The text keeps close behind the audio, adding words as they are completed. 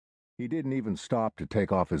He didn't even stop to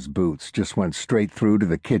take off his boots, just went straight through to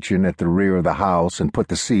the kitchen at the rear of the house and put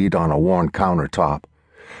the seat on a worn countertop.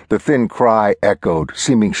 The thin cry echoed,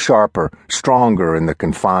 seeming sharper, stronger in the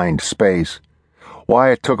confined space.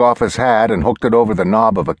 Wyatt took off his hat and hooked it over the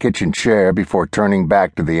knob of a kitchen chair before turning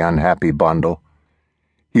back to the unhappy bundle.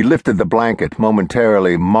 He lifted the blanket,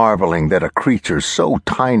 momentarily marveling that a creature so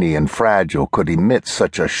tiny and fragile could emit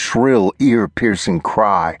such a shrill, ear-piercing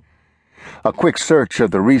cry. A quick search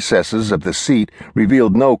of the recesses of the seat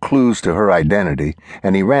revealed no clues to her identity,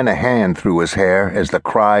 and he ran a hand through his hair as the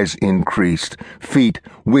cries increased, feet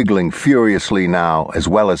wiggling furiously now, as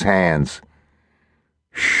well as hands.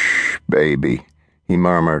 "Shh, baby," he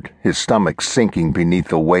murmured, his stomach sinking beneath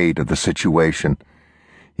the weight of the situation.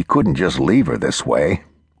 He couldn't just leave her this way.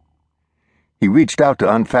 He reached out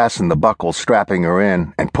to unfasten the buckle strapping her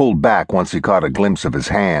in and pulled back once he caught a glimpse of his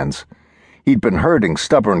hands. He'd been herding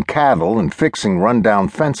stubborn cattle and fixing run-down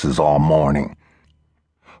fences all morning.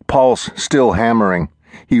 Pulse still hammering,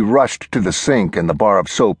 he rushed to the sink and the bar of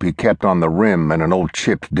soap he kept on the rim and an old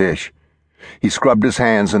chipped dish. He scrubbed his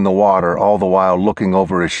hands in the water, all the while looking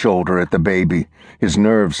over his shoulder at the baby, his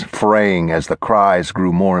nerves fraying as the cries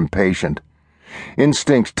grew more impatient.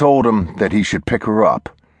 Instinct told him that he should pick her up.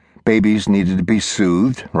 Babies needed to be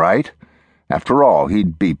soothed, right? After all,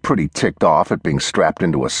 he'd be pretty ticked off at being strapped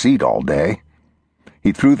into a seat all day.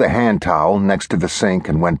 He threw the hand towel next to the sink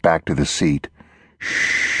and went back to the seat.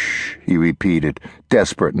 "Shh," he repeated,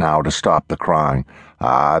 desperate now to stop the crying.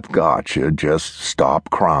 "I've got you. Just stop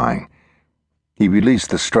crying." He released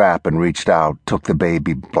the strap and reached out, took the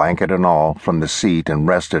baby, blanket and all, from the seat and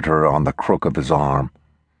rested her on the crook of his arm.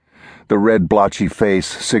 The red blotchy face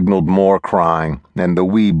signaled more crying, and the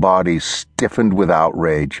wee body stiffened with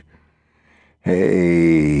outrage.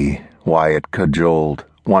 "Hey," Wyatt cajoled,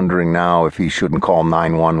 wondering now if he shouldn't call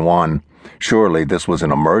 911. Surely this was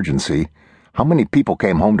an emergency. How many people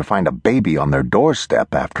came home to find a baby on their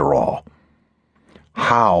doorstep, after all?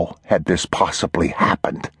 How had this possibly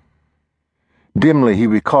happened? Dimly he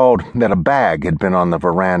recalled that a bag had been on the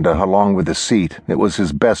veranda along with the seat. It was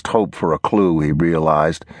his best hope for a clue, he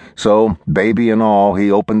realized. So, baby and all,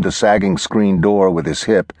 he opened the sagging screen door with his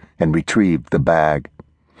hip and retrieved the bag.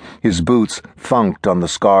 His boots thunked on the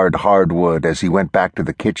scarred hardwood as he went back to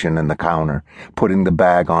the kitchen and the counter, putting the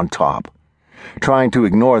bag on top. Trying to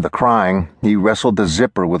ignore the crying, he wrestled the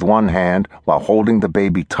zipper with one hand while holding the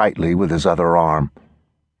baby tightly with his other arm.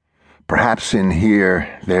 Perhaps in here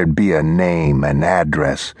there'd be a name, an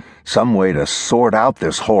address, some way to sort out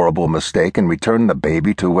this horrible mistake and return the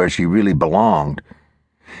baby to where she really belonged.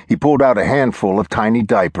 He pulled out a handful of tiny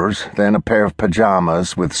diapers, then a pair of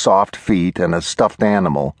pajamas with soft feet and a stuffed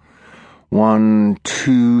animal. 1,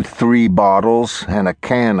 2, 3 bottles and a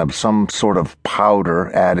can of some sort of powder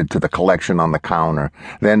added to the collection on the counter,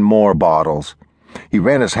 then more bottles. He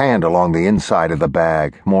ran his hand along the inside of the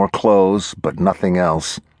bag, more clothes, but nothing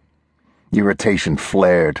else. Irritation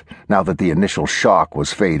flared, now that the initial shock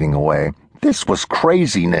was fading away. This was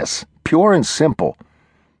craziness, pure and simple.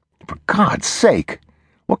 For God's sake!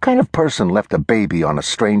 What kind of person left a baby on a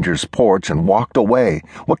stranger's porch and walked away?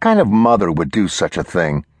 What kind of mother would do such a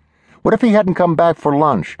thing? What if he hadn't come back for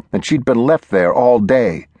lunch and she'd been left there all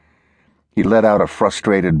day? He let out a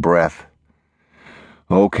frustrated breath.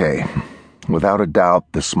 Okay, without a doubt,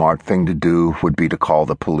 the smart thing to do would be to call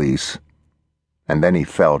the police. And then he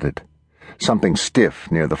felt it. Something stiff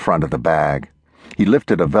near the front of the bag. He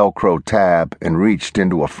lifted a Velcro tab and reached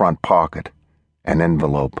into a front pocket. An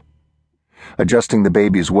envelope. Adjusting the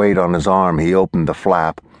baby's weight on his arm, he opened the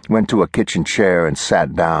flap, went to a kitchen chair and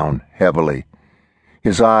sat down, heavily.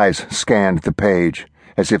 His eyes scanned the page,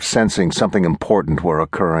 as if sensing something important were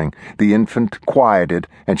occurring. The infant quieted,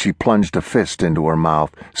 and she plunged a fist into her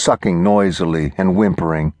mouth, sucking noisily and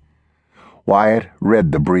whimpering. Wyatt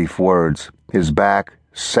read the brief words, his back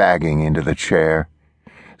sagging into the chair,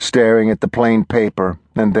 staring at the plain paper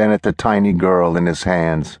and then at the tiny girl in his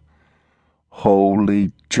hands.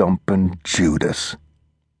 Holy jumpin' Judas.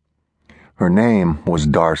 Her name was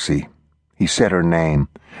Darcy. He said her name,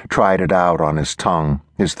 tried it out on his tongue,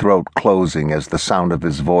 his throat closing as the sound of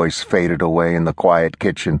his voice faded away in the quiet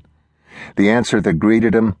kitchen. The answer that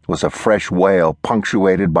greeted him was a fresh wail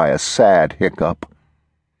punctuated by a sad hiccup.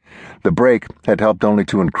 The break had helped only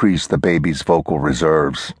to increase the baby's vocal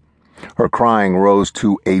reserves. Her crying rose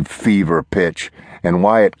to a fever pitch, and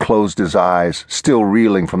Wyatt closed his eyes, still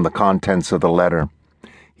reeling from the contents of the letter.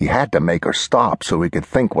 He had to make her stop so he could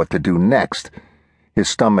think what to do next. His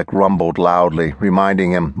stomach rumbled loudly,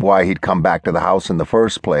 reminding him why he'd come back to the house in the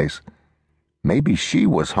first place. Maybe she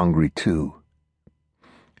was hungry too.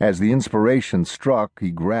 As the inspiration struck, he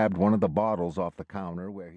grabbed one of the bottles off the counter where